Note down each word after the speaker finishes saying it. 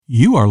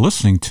You are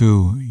listening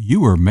to You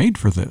Were Made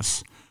for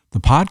This,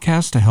 the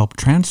podcast to help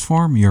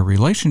transform your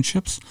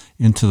relationships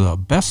into the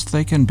best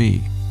they can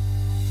be.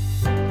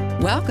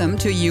 Welcome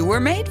to You Were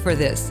Made for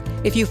This.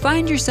 If you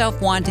find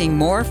yourself wanting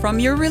more from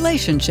your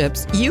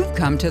relationships, you've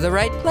come to the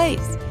right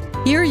place.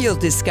 Here you'll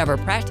discover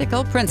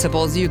practical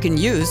principles you can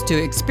use to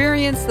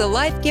experience the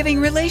life-giving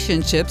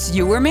relationships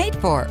you were made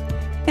for.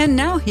 And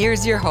now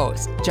here's your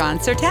host, John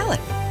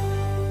Sertalik.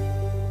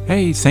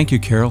 Hey, thank you,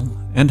 Carol.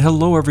 And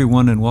hello,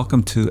 everyone, and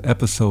welcome to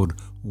episode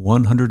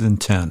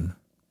 110.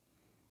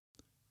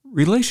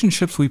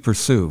 Relationships we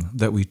pursue,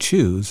 that we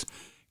choose,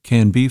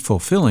 can be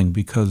fulfilling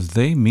because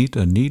they meet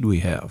a need we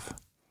have.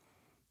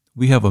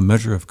 We have a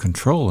measure of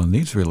control in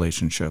these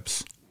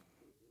relationships.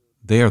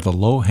 They are the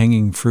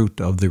low-hanging fruit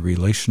of the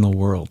relational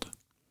world.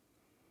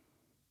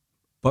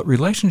 But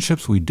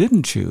relationships we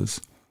didn't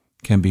choose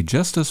can be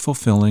just as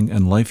fulfilling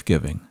and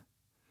life-giving.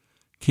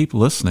 Keep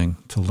listening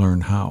to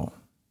learn how.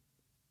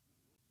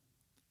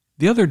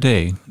 The other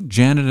day,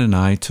 Janet and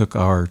I took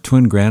our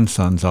twin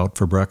grandsons out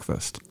for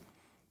breakfast.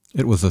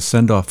 It was a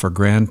send-off for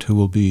Grant, who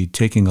will be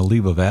taking a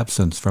leave of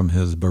absence from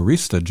his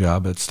barista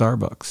job at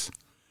Starbucks.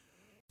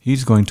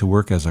 He's going to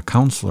work as a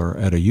counselor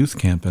at a youth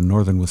camp in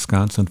northern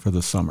Wisconsin for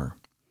the summer,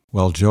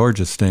 while George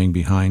is staying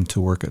behind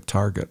to work at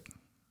Target.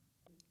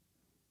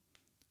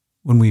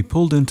 When we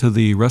pulled into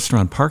the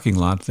restaurant parking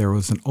lot, there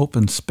was an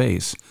open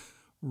space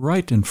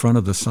right in front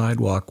of the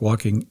sidewalk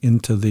walking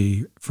into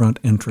the front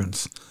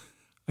entrance.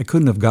 I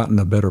couldn't have gotten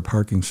a better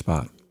parking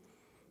spot.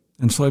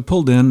 And so I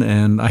pulled in,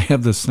 and I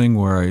have this thing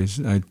where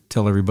I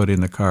tell everybody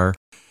in the car,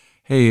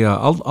 hey,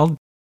 I'll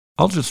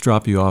just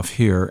drop you off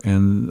here,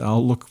 and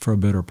I'll look for a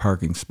better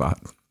parking spot.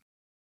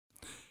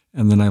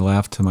 And then I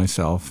laugh to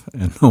myself,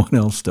 and no one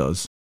else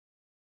does.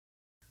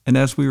 And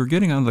as we were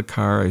getting out of the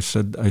car, I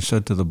said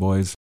to the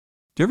boys,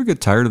 do you ever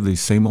get tired of these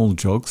same old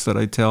jokes that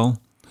I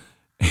tell?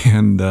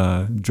 And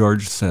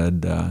George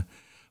said,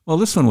 well,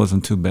 this one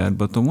wasn't too bad,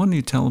 but the one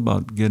you tell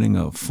about getting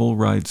a full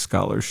ride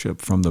scholarship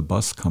from the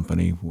bus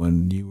company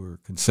when you were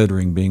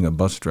considering being a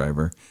bus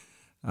driver,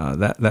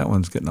 that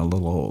one's getting a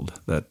little old,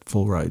 that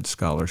full ride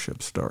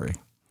scholarship story.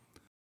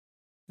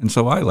 And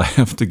so I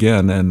laughed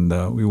again,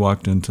 and we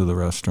walked into the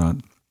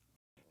restaurant.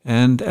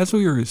 And as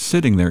we were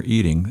sitting there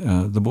eating,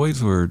 the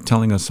boys were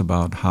telling us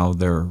about how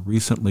their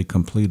recently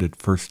completed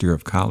first year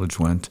of college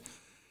went.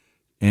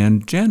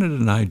 And Janet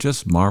and I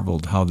just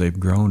marveled how they've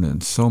grown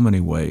in so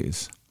many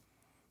ways.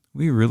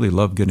 We really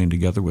love getting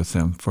together with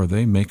them, for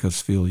they make us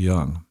feel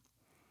young.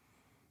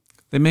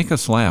 They make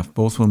us laugh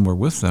both when we're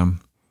with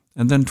them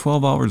and then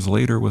 12 hours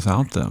later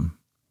without them.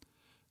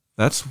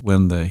 That's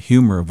when the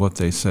humor of what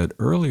they said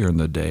earlier in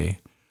the day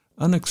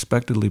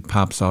unexpectedly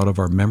pops out of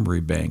our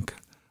memory bank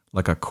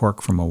like a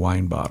cork from a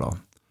wine bottle,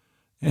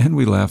 and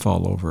we laugh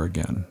all over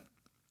again.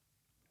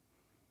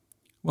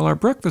 Well, our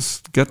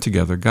breakfast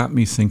get-together got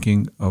me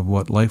thinking of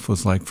what life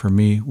was like for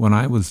me when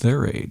I was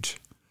their age.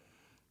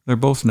 They're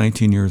both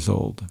 19 years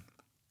old.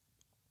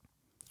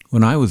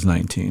 When I was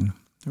 19,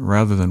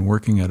 rather than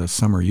working at a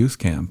summer youth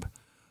camp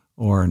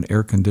or an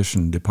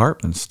air-conditioned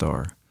department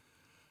store,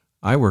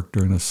 I worked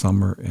during the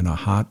summer in a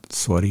hot,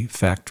 sweaty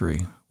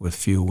factory with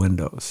few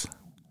windows.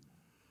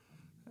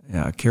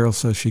 Yeah, Carol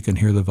says she can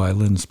hear the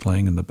violins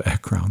playing in the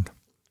background.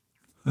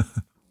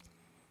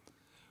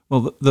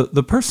 Well,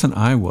 the person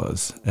I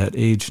was at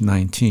age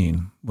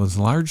 19 was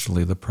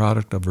largely the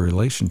product of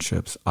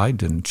relationships I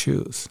didn't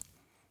choose.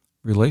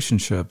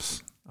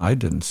 Relationships I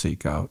didn't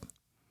seek out.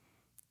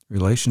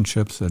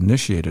 Relationships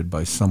initiated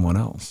by someone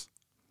else.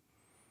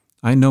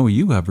 I know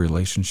you have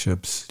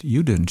relationships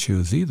you didn't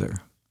choose either.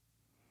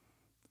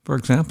 For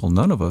example,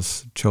 none of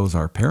us chose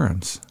our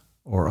parents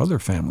or other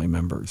family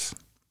members.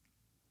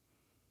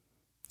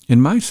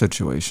 In my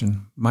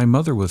situation, my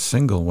mother was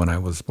single when I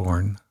was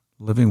born,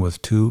 living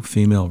with 2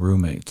 female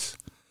roommates.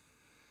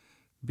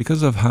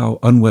 Because of how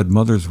unwed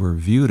mothers were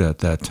viewed at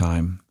that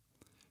time,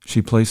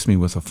 she placed me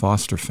with a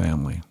foster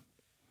family.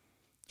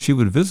 She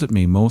would visit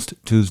me most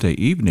Tuesday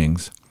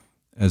evenings,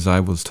 as I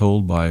was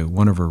told by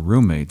one of her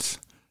roommates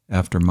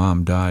after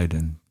Mom died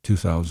in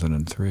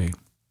 2003.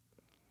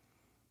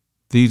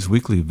 These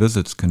weekly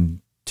visits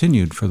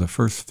continued for the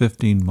first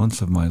 15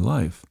 months of my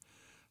life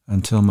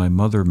until my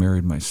mother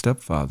married my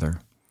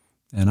stepfather,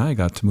 and I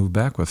got to move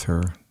back with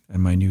her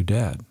and my new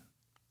dad.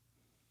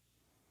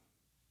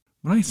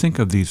 When I think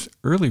of these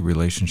early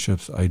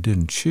relationships I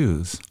didn't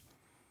choose,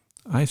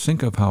 I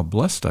think of how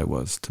blessed I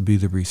was to be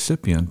the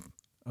recipient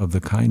of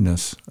the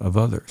kindness of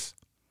others.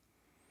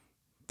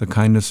 The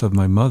kindness of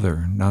my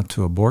mother not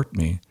to abort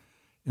me,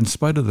 in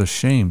spite of the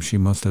shame she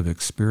must have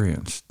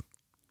experienced.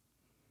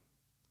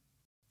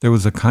 There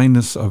was the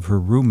kindness of her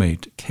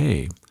roommate,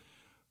 Kay,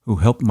 who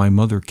helped my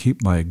mother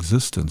keep my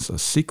existence a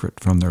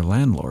secret from their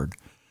landlord,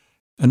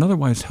 and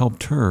otherwise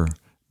helped her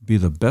be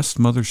the best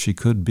mother she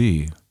could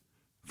be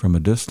from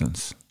a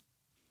distance.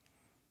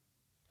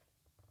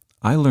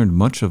 I learned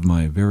much of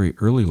my very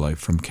early life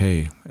from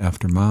Kay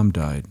after Mom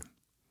died.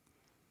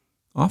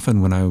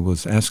 Often when I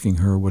was asking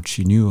her what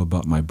she knew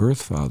about my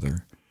birth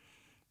father,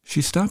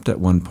 she stopped at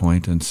one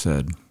point and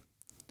said,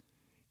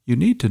 You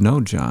need to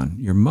know, John,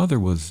 your mother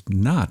was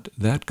not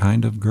that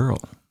kind of girl.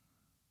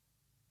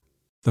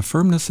 The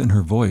firmness in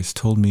her voice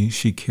told me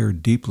she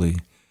cared deeply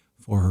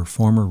for her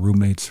former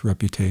roommate's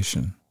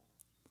reputation.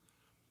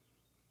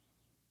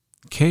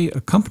 Kay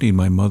accompanied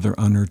my mother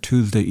on her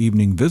Tuesday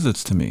evening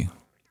visits to me.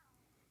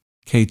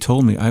 Kay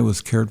told me I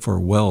was cared for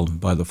well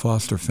by the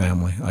foster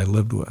family I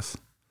lived with.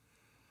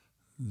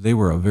 They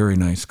were a very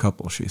nice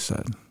couple, she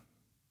said.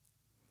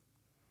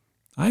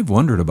 I've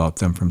wondered about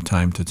them from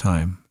time to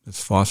time,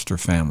 this foster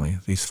family,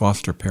 these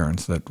foster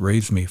parents that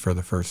raised me for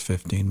the first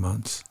 15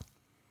 months.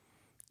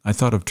 I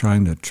thought of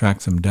trying to track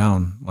them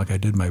down like I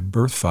did my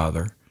birth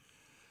father,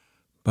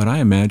 but I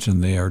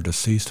imagine they are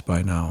deceased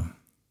by now.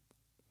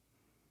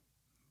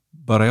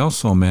 But I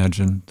also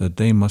imagine that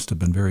they must have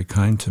been very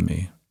kind to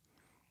me,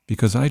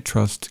 because I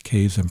trust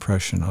Kay's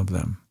impression of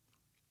them.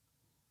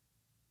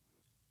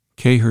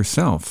 Kay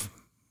herself,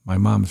 my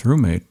mom's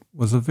roommate,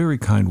 was a very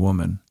kind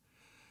woman,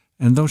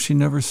 and though she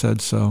never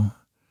said so,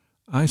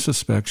 I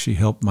suspect she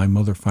helped my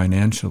mother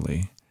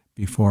financially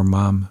before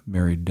Mom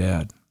married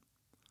Dad.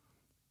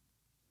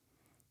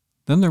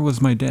 Then there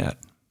was my dad.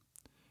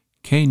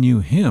 Kay knew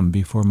him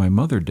before my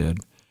mother did,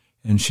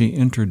 and she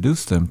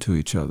introduced them to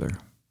each other.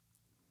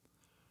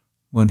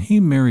 When he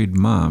married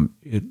Mom,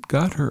 it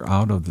got her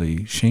out of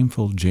the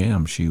shameful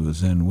jam she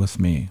was in with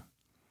me.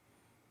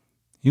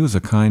 He was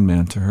a kind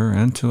man to her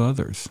and to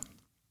others.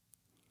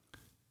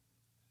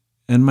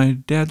 And my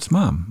dad's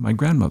mom, my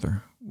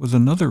grandmother, was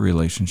another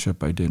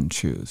relationship I didn't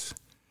choose.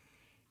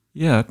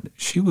 Yet,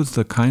 she was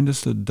the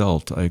kindest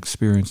adult I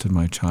experienced in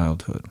my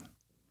childhood.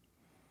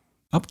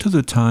 Up to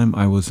the time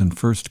I was in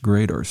first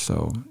grade or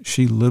so,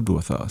 she lived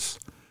with us,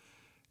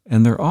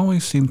 and there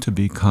always seemed to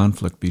be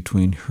conflict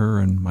between her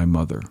and my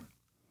mother.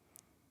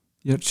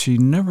 Yet she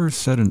never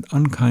said an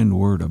unkind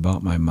word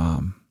about my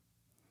mom.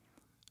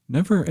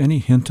 Never any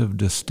hint of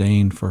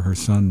disdain for her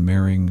son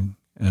marrying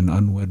an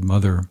unwed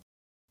mother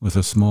with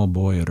a small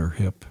boy at her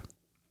hip.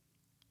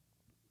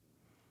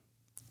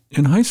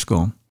 In high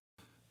school,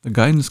 the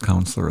guidance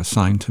counselor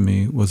assigned to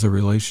me was a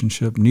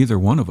relationship neither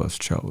one of us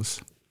chose.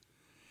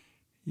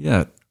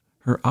 Yet,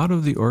 her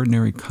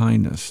out-of-the-ordinary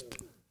kindness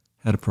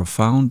had a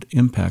profound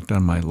impact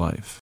on my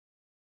life.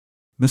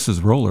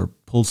 Mrs. Roller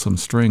pulled some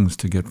strings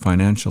to get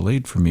financial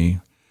aid for me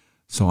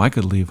so I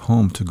could leave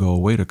home to go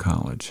away to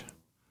college,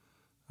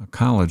 a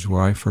college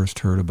where I first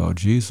heard about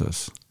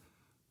Jesus,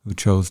 who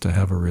chose to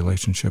have a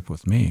relationship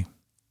with me.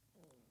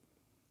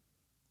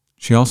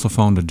 She also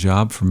found a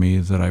job for me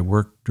that I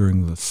worked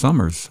during the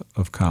summers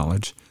of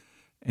college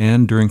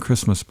and during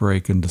Christmas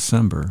break in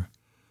December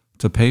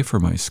to pay for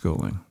my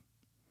schooling.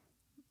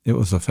 It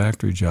was a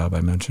factory job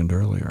I mentioned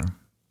earlier.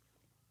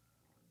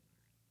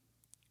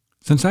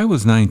 Since I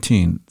was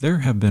 19, there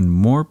have been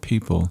more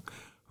people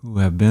who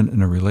have been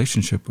in a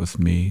relationship with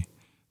me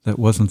that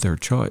wasn't their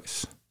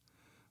choice,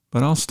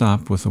 but I'll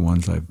stop with the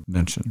ones I've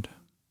mentioned.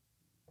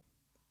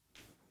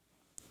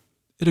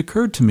 It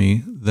occurred to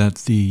me that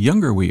the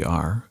younger we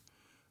are,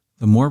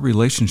 the more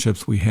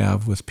relationships we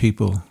have with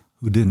people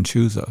who didn't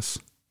choose us.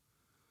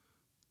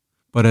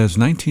 But as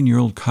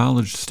 19-year-old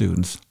college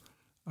students,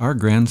 our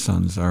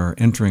grandsons are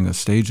entering a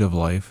stage of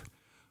life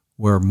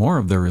where more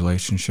of their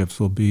relationships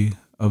will be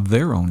of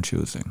their own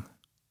choosing.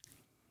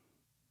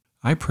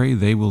 I pray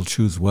they will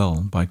choose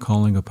well by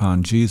calling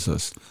upon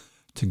Jesus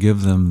to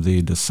give them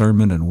the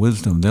discernment and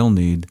wisdom they'll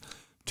need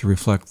to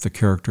reflect the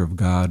character of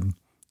God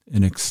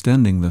in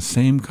extending the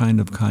same kind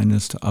of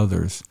kindness to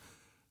others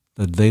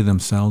that they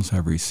themselves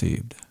have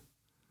received.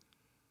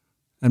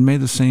 And may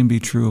the same be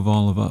true of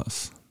all of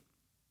us.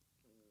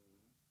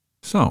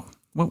 So,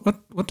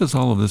 what does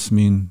all of this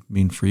mean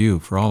for you,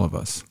 for all of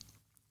us?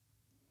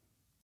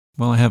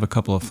 Well, I have a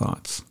couple of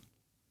thoughts.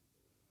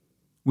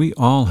 We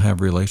all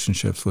have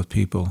relationships with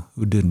people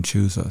who didn't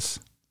choose us.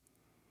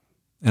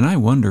 And I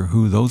wonder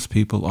who those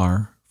people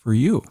are for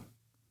you.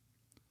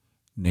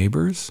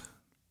 Neighbors?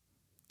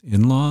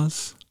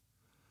 In-laws?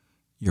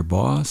 Your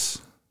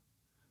boss?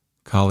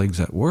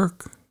 Colleagues at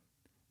work?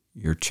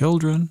 Your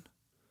children?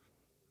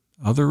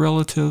 Other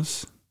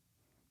relatives?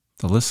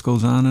 The list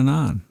goes on and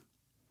on.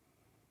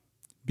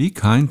 Be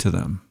kind to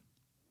them.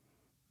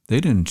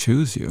 They didn't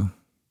choose you.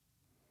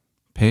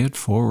 Pay it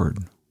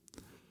forward.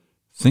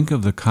 Think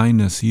of the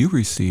kindness you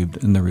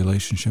received in the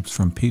relationships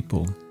from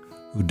people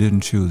who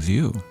didn't choose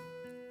you.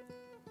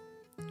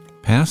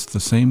 Pass the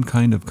same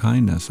kind of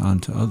kindness on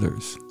to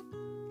others.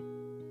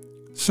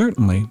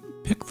 Certainly,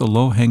 pick the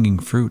low-hanging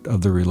fruit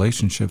of the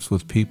relationships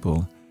with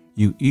people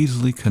you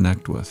easily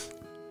connect with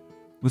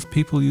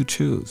people you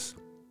choose.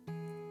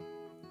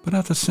 But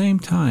at the same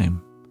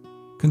time,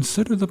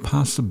 consider the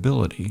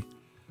possibility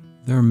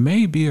there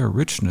may be a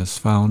richness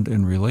found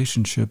in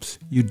relationships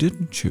you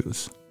didn't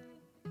choose,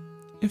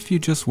 if you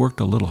just worked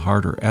a little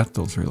harder at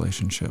those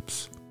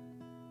relationships.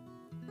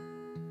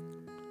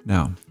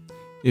 Now,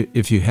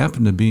 if you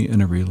happen to be in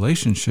a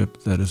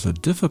relationship that is a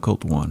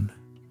difficult one,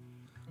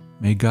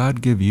 may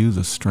God give you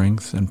the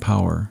strength and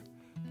power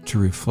to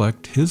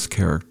reflect His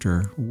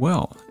character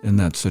well in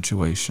that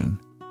situation,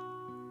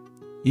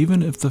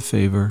 even if the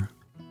favor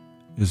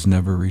is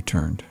never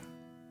returned.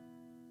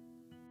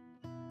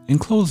 In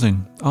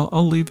closing,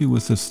 I'll leave you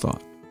with this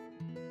thought.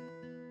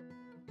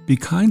 Be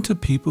kind to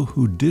people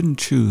who didn't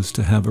choose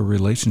to have a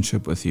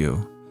relationship with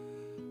you,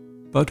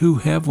 but who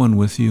have one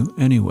with you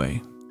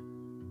anyway.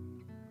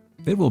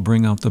 It will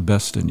bring out the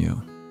best in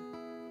you.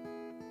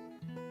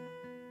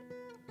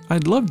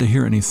 I'd love to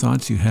hear any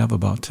thoughts you have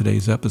about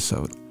today's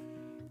episode.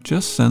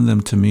 Just send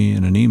them to me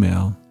in an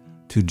email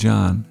to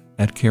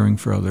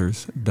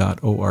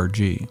john@caringforothers.org.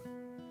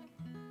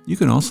 You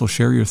can also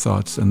share your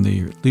thoughts in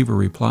the Leave a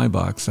Reply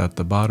box at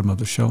the bottom of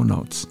the show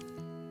notes.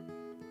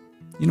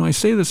 I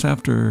say this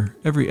after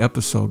every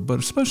episode, but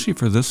especially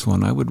for this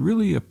one, I would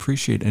really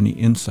appreciate any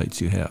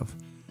insights you have.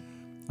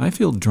 I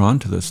feel drawn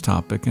to this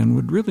topic and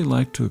would really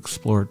like to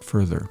explore it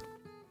further.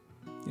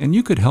 And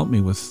you could help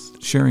me with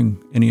sharing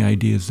any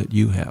ideas that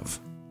you have.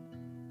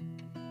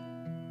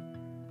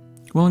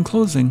 Well, in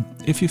closing,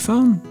 if you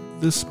found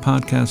this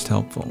podcast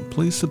helpful,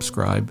 please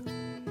subscribe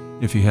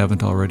if you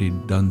haven't already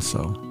done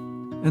so,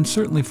 and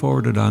certainly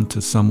forward it on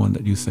to someone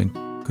that you think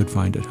could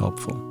find it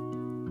helpful.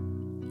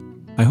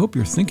 I hope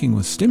your thinking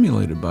was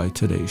stimulated by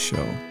today's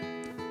show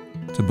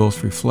to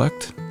both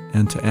reflect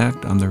and to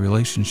act on the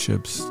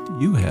relationships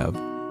you have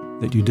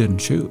that you didn't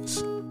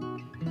choose.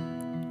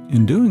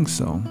 In doing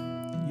so,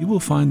 you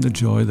will find the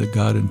joy that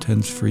God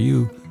intends for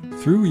you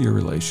through your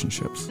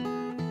relationships.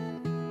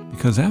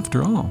 Because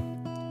after all,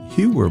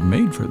 you were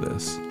made for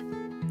this.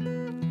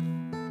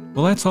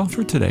 Well, that's all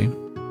for today.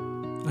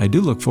 I do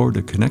look forward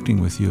to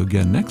connecting with you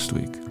again next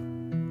week.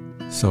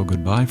 So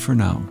goodbye for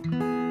now.